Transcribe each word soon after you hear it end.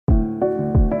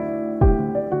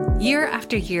Year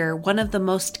after year, one of the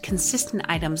most consistent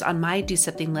items on my do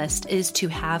something list is to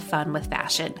have fun with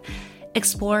fashion.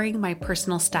 Exploring my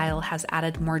personal style has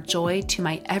added more joy to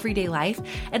my everyday life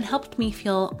and helped me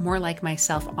feel more like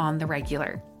myself on the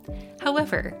regular.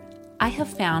 However, I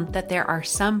have found that there are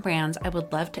some brands I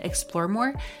would love to explore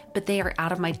more, but they are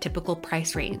out of my typical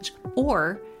price range.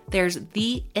 Or there's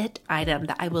the it item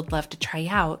that I would love to try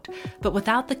out, but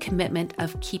without the commitment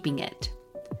of keeping it.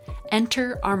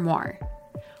 Enter Armoire.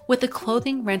 With a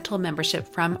clothing rental membership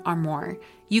from Armoire,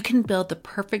 you can build the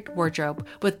perfect wardrobe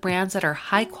with brands that are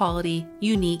high quality,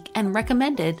 unique, and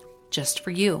recommended just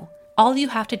for you. All you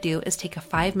have to do is take a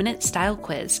 5-minute style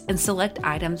quiz and select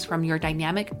items from your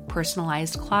dynamic,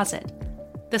 personalized closet.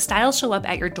 The styles show up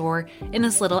at your door in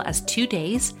as little as 2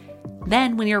 days.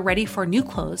 Then, when you're ready for new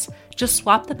clothes, just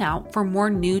swap them out for more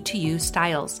new-to-you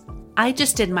styles. I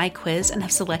just did my quiz and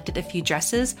have selected a few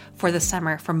dresses for the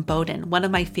summer from Boden, one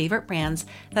of my favorite brands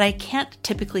that I can't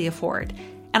typically afford.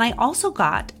 And I also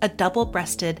got a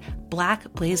double-breasted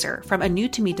black blazer from a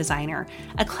new-to-me designer,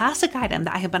 a classic item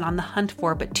that I have been on the hunt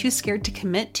for but too scared to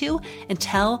commit to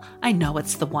until I know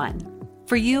it's the one.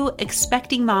 For you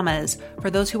expecting mamas, for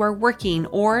those who are working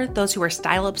or those who are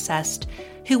style-obsessed,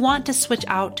 who want to switch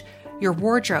out your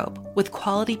wardrobe with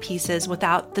quality pieces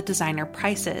without the designer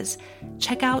prices,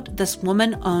 check out this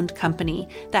woman-owned company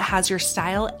that has your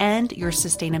style and your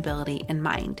sustainability in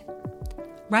mind.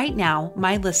 Right now,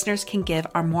 my listeners can give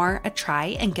Armoire a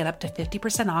try and get up to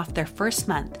 50% off their first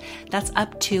month. That's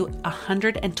up to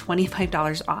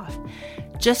 $125 off.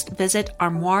 Just visit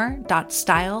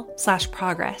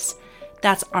armoire.style/progress.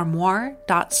 That's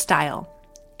armoire.style.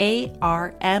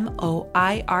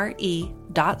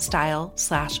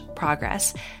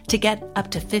 ARMOIRE.style/progress to get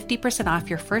up to 50% off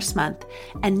your first month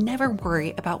and never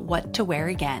worry about what to wear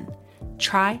again.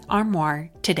 Try Armoire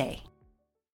today.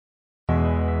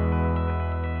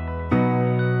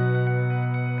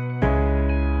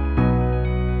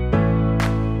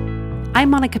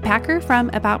 I'm Monica Packer from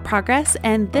About Progress,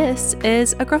 and this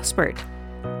is a Growth Spurt,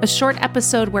 a short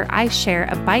episode where I share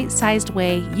a bite-sized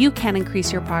way you can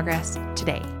increase your progress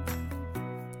today.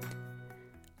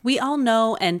 We all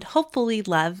know and hopefully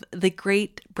love the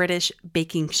Great British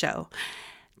Baking Show.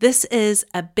 This is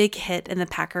a big hit in the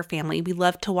Packer family. We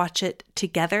love to watch it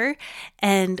together,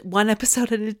 and one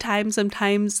episode at a time,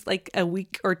 sometimes like a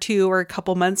week or two or a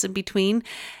couple months in between.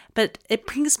 But it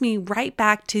brings me right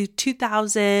back to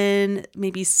 2000,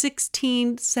 maybe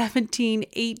 16, 17,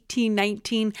 18,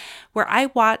 19, where I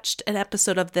watched an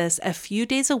episode of this a few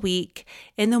days a week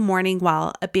in the morning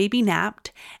while a baby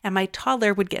napped, and my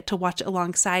toddler would get to watch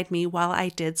alongside me while I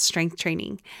did strength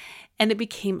training. And it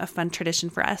became a fun tradition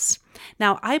for us.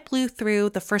 Now, I blew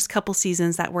through the first couple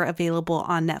seasons that were available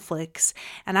on Netflix,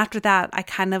 and after that, I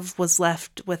kind of was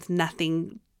left with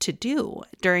nothing to do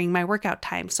during my workout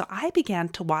time. So I began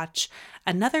to watch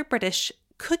another British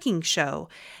cooking show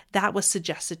that was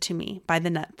suggested to me by the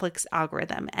Netflix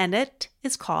algorithm, and it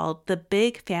is called The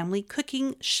Big Family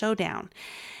Cooking Showdown.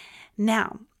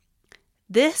 Now,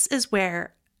 this is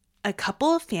where a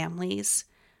couple of families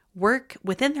work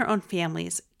within their own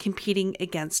families competing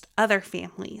against other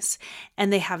families.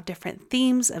 And they have different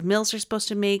themes of meals they're supposed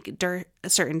to make,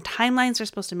 certain timelines they're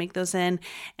supposed to make those in,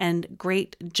 and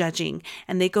great judging.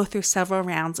 And they go through several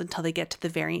rounds until they get to the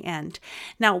very end.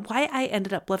 Now, why I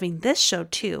ended up loving this show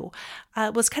too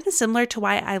was kind of similar to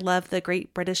why I love the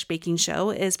Great British Baking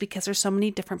Show, is because there's so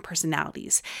many different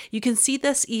personalities. You can see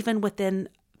this even within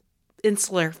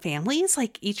insular families.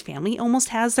 Like each family almost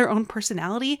has their own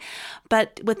personality,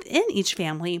 but within each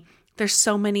family, there's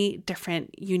so many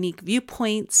different unique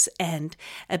viewpoints and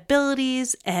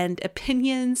abilities and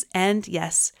opinions and,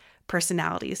 yes,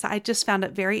 personalities. I just found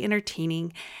it very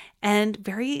entertaining and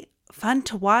very fun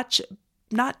to watch,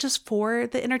 not just for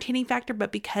the entertaining factor,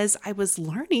 but because I was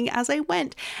learning as I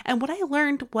went. And what I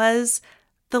learned was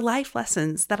the life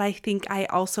lessons that I think I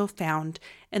also found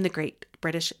in the Great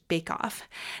British Bake Off.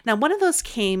 Now, one of those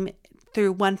came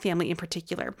through one family in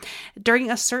particular.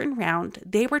 During a certain round,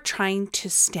 they were trying to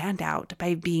stand out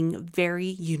by being very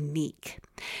unique.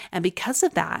 And because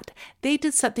of that, they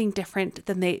did something different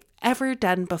than they ever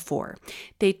done before.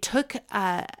 They took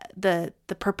the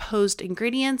proposed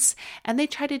ingredients and they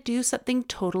tried to do something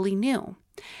totally new.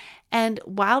 And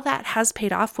while that has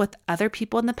paid off with other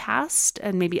people in the past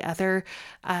and maybe other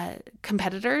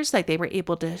competitors, like they were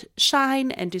able to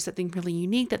shine and do something really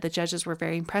unique that the judges were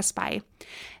very impressed by,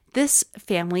 this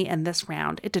family and this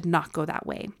round, it did not go that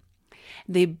way.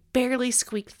 They barely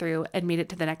squeaked through and made it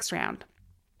to the next round.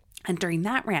 And during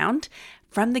that round,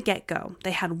 from the get-go,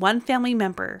 they had one family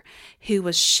member who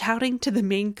was shouting to the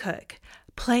main cook,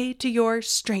 "Play to your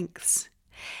strengths."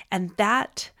 And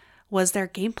that was their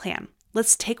game plan.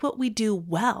 Let's take what we do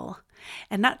well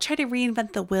and not try to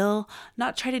reinvent the wheel,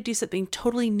 not try to do something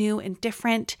totally new and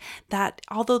different, that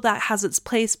although that has its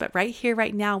place, but right here,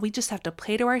 right now, we just have to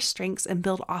play to our strengths and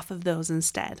build off of those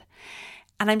instead.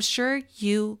 And I'm sure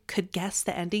you could guess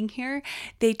the ending here.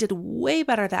 They did way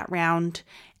better that round.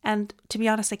 And to be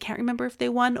honest, I can't remember if they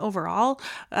won overall,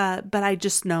 but I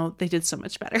just know they did so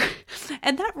much better.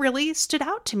 And that really stood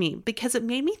out to me because it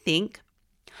made me think,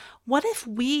 what if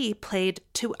we played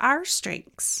to our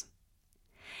strengths?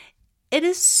 It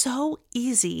is so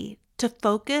easy to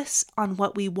focus on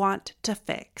what we want to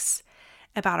fix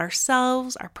about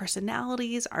ourselves, our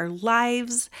personalities, our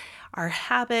lives, our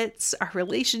habits, our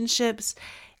relationships.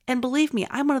 And believe me,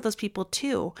 I'm one of those people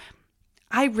too.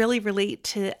 I really relate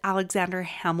to Alexander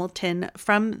Hamilton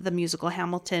from the musical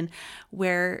Hamilton,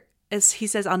 where as he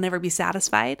says, I'll never be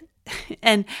satisfied.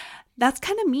 And that's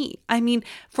kind of me. I mean,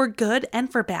 for good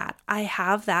and for bad, I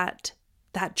have that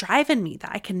drive in me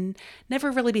that I can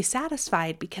never really be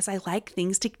satisfied because I like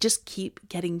things to just keep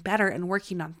getting better and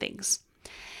working on things.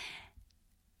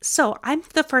 So I'm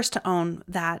the first to own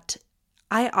that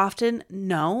I often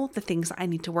know the things I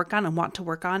need to work on and want to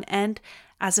work on, and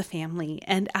as a family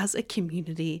and as a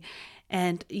community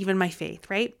and even my faith,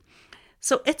 right?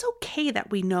 So it's okay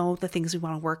that we know the things we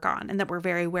want to work on and that we're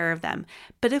very aware of them.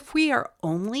 But if we are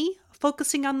only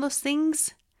focusing on those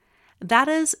things, that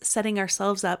is setting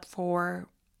ourselves up for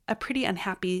a pretty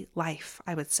unhappy life,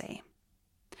 I would say.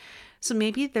 So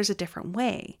maybe there's a different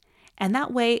way. And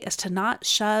that way is to not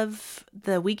shove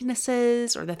the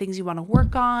weaknesses or the things you want to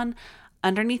work on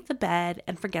underneath the bed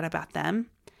and forget about them.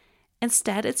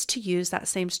 Instead, it's to use that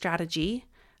same strategy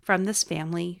from this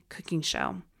family cooking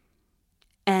show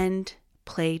and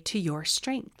play to your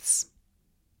strengths.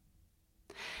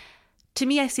 To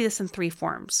me, I see this in three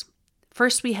forms.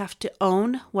 First, we have to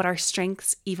own what our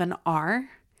strengths even are.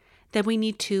 Then we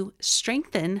need to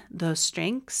strengthen those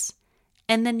strengths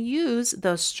and then use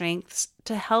those strengths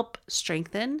to help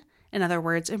strengthen, in other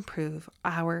words, improve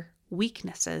our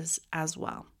weaknesses as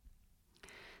well.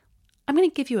 I'm going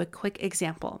to give you a quick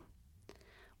example.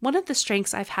 One of the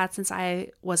strengths I've had since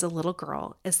I was a little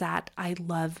girl is that I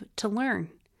love to learn.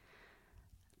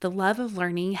 The love of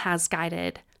learning has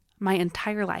guided my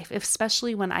entire life,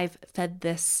 especially when I've fed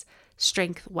this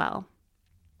strength well.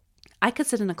 I could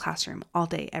sit in a classroom all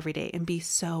day, every day, and be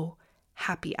so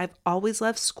happy. I've always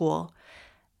loved school,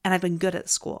 and I've been good at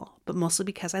school, but mostly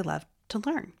because I love to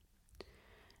learn.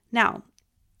 Now,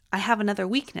 I have another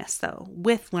weakness, though,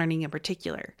 with learning in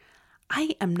particular.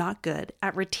 I am not good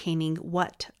at retaining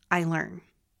what I learn.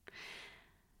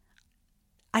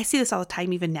 I see this all the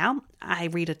time, even now. I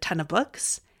read a ton of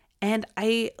books, and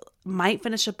I might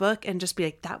finish a book and just be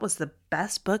like, that was the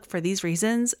best book for these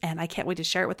reasons, and I can't wait to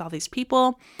share it with all these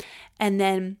people. And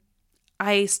then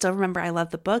I still remember I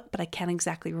love the book, but I can't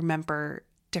exactly remember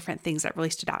different things that really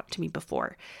stood out to me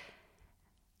before.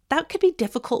 That could be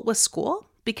difficult with school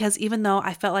because even though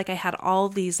I felt like I had all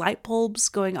these light bulbs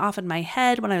going off in my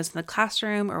head when I was in the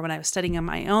classroom or when I was studying on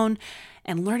my own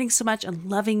and learning so much and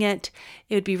loving it,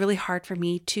 it would be really hard for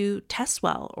me to test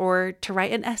well or to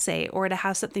write an essay or to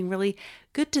have something really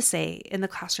good to say in the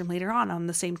classroom later on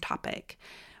the same topic.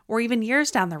 Or even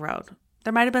years down the road,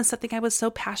 there might have been something I was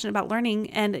so passionate about learning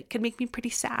and it could make me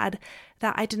pretty sad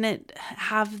that I didn't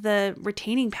have the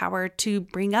retaining power to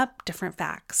bring up different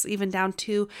facts, even down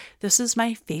to this is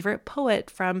my favorite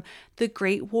poet from the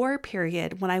Great War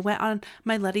period when I went on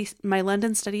my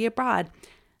London study abroad.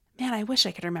 Man, I wish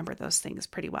I could remember those things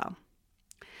pretty well.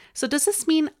 So does this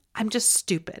mean I'm just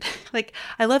stupid? Like,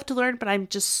 I love to learn, but I'm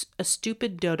just a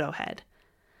stupid dodo head?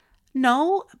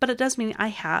 No, but it does mean I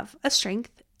have a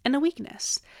strength and a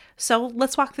weakness. So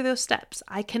let's walk through those steps.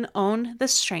 I can own the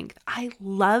strength. I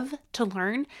love to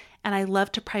learn and I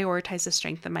love to prioritize the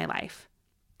strength in my life.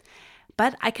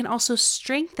 But I can also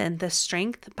strengthen this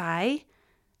strength by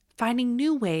finding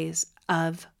new ways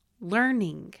of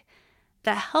learning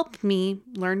that help me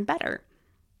learn better.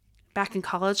 Back in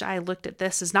college, I looked at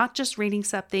this as not just reading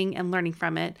something and learning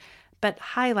from it, but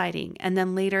highlighting and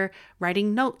then later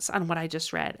writing notes on what I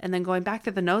just read and then going back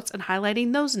to the notes and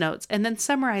highlighting those notes and then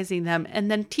summarizing them and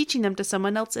then teaching them to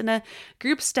someone else in a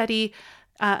group study,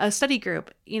 a study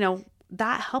group.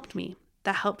 That helped me.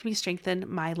 That helped me strengthen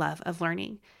my love of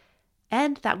learning.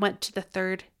 And that went to the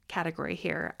third category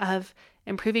here of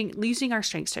using our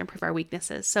strengths to improve our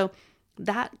weaknesses. So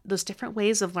those different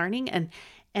ways of learning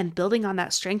and building on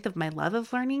that strength of my love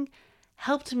of learning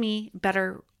helped me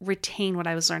better retain what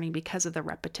I was learning because of the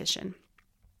repetition.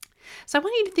 So I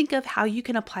want you to think of how you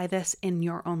can apply this in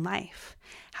your own life.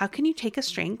 how can you take a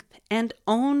strength and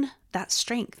own that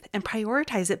strength and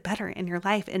prioritize it better in your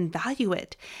life and value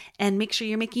it and make sure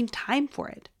you're making time for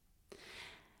it?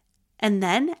 And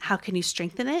then how can you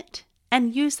strengthen it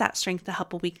and use that strength to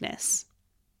help a weakness?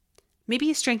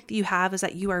 Maybe a strength you have is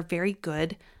that you are very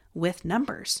good with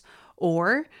numbers,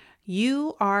 or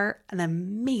you are an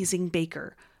amazing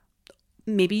baker.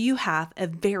 Maybe you have a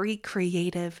very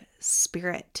creative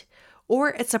spirit, or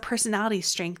it's a personality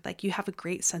strength, like you have a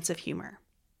great sense of humor.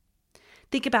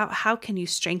 Think about how can you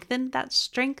strengthen that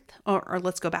strength, or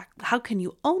let's go back. How can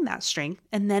you own that strength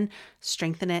and then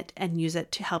strengthen it and use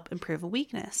it to help improve a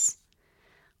weakness?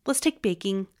 Let's take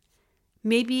baking.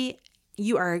 Maybe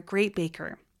you are a great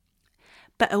baker,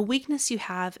 but a weakness you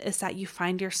have is that you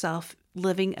find yourself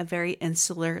living a very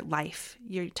insular life.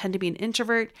 You tend to be an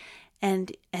introvert,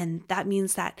 and that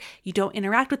means that you don't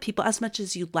interact with people as much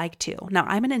as you'd like to. Now,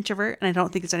 I'm an introvert, and I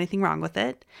don't think there's anything wrong with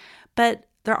it, but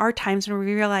there are times when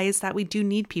we realize that we do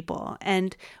need people,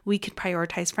 and we can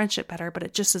prioritize friendship better, but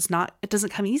it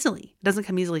doesn't come easily. It doesn't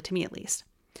come easily to me, at least.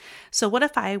 So what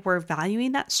if I were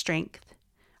valuing that strength?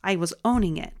 I was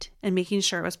owning it and making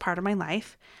sure it was part of my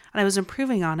life, and I was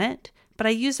improving on it, but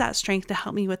I use that strength to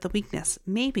help me with the weakness.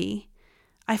 Maybe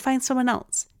I find someone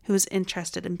else who is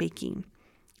interested in baking,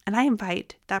 and I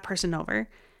invite that person over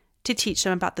to teach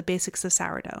them about the basics of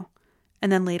sourdough.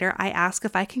 And then later I ask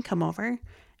if I can come over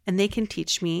and they can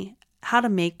teach me how to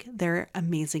make their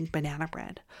amazing banana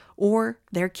bread or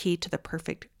their key to the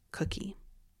perfect cookie.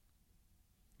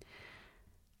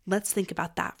 Let's think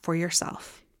about that for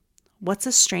yourself. What's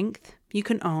a strength you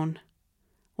can own?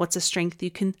 What's a strength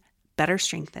you can better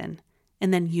strengthen?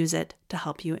 And then use it to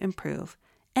help you improve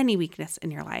any weakness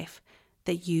in your life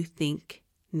that you think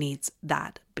needs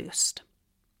that boost.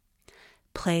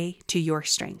 Play to your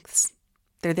strengths.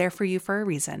 They're there for you for a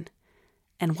reason.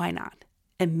 And why not?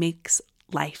 It makes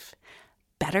life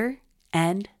better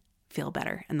and feel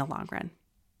better in the long run.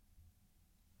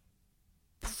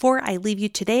 Before I leave you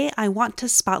today, I want to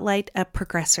spotlight a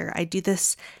progressor. I do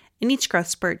this in each growth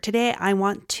spurt. Today, I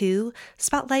want to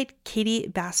spotlight Katie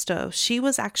Bastow. She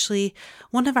was actually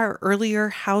one of our earlier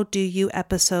How Do You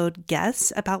episode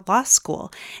guests about law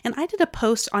school. And I did a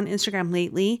post on Instagram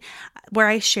lately where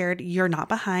I shared, you're not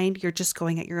behind, you're just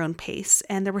going at your own pace.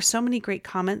 And there were so many great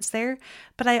comments there,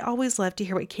 but I always love to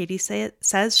hear what Katie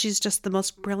says. She's just the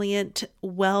most brilliant,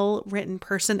 well-written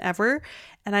person ever.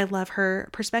 And I love her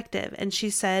perspective. And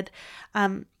she said,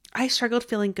 I struggled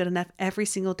feeling good enough every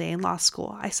single day in law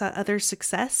school. I saw others'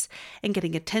 success and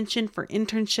getting attention for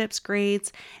internships,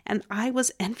 grades, and I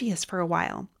was envious for a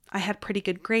while. I had pretty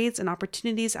good grades and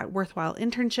opportunities at worthwhile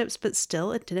internships, but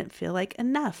still it didn't feel like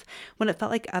enough when it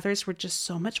felt like others were just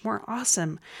so much more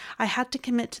awesome. I had to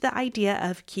commit to the idea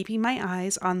of keeping my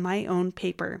eyes on my own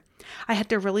paper. I had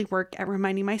to really work at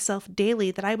reminding myself daily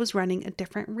that I was running a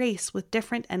different race with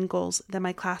different end goals than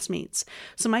my classmates.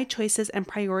 So my choices and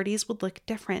priorities would look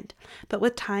different. But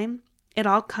with time, it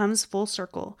all comes full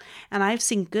circle. And I've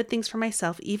seen good things for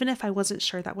myself, even if I wasn't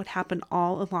sure that would happen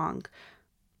all along.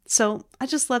 So I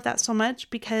just love that so much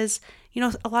because,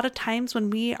 a lot of times when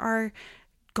we are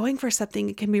going for something,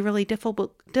 it can be really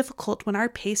difficult when our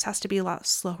pace has to be a lot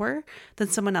slower than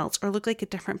someone else or look like a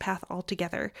different path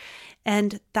altogether.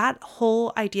 And that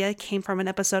whole idea came from an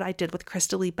episode I did with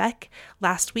Krista Lee Beck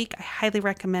last week. I highly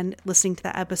recommend listening to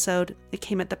that episode. It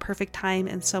came at the perfect time,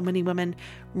 and so many women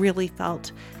really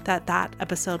felt that that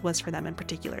episode was for them in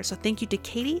particular. So thank you to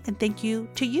Katie, and thank you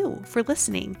to you for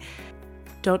listening.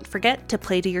 Don't forget to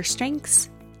play to your strengths,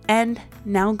 and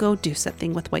now go do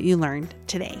something with what you learned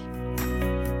today.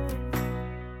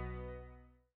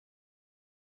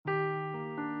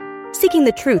 Seeking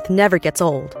the truth never gets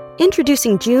old.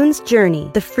 Introducing June's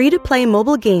Journey, the free-to-play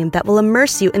mobile game that will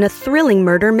immerse you in a thrilling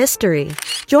murder mystery.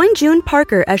 Join June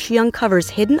Parker as she uncovers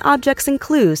hidden objects and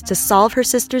clues to solve her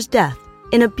sister's death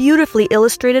in a beautifully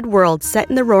illustrated world set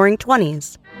in the Roaring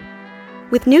 '20s.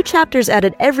 With new chapters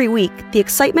added every week, the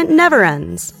excitement never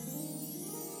ends.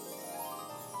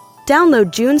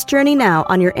 Download June's Journey now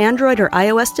on your Android or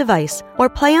iOS device, or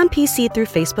play on PC through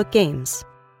Facebook Games.